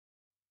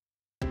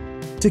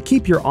To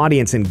keep your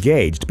audience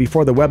engaged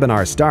before the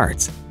webinar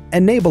starts,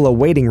 enable a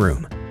waiting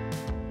room.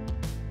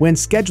 When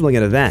scheduling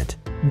an event,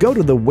 go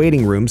to the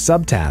Waiting Room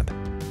sub-tab.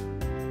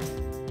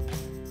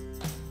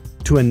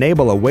 To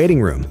enable a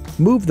waiting room,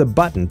 move the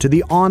button to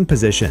the On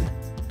position.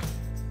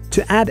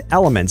 To add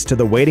elements to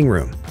the waiting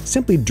room,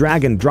 simply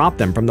drag and drop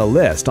them from the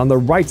list on the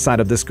right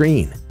side of the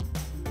screen.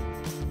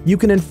 You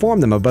can inform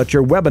them about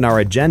your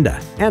webinar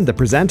agenda and the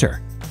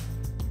presenter.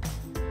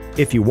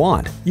 If you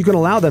want, you can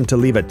allow them to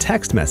leave a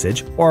text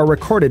message or a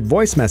recorded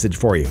voice message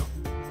for you.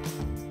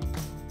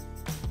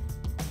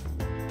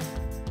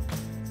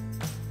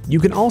 You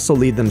can also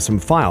leave them some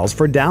files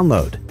for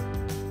download.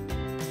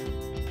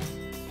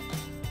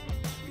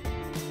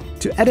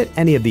 To edit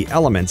any of the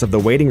elements of the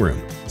waiting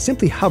room,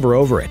 simply hover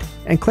over it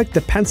and click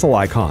the pencil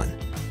icon.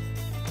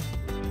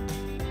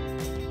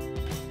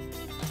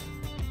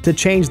 To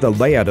change the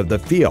layout of the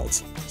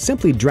fields,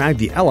 simply drag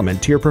the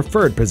element to your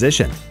preferred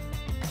position.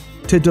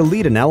 To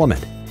delete an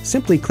element,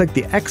 simply click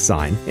the X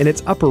sign in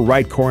its upper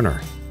right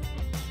corner.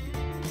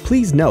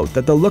 Please note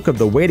that the look of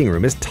the waiting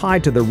room is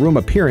tied to the room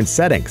appearance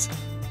settings,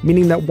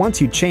 meaning that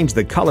once you change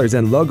the colors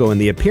and logo in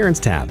the Appearance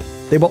tab,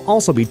 they will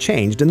also be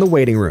changed in the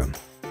waiting room.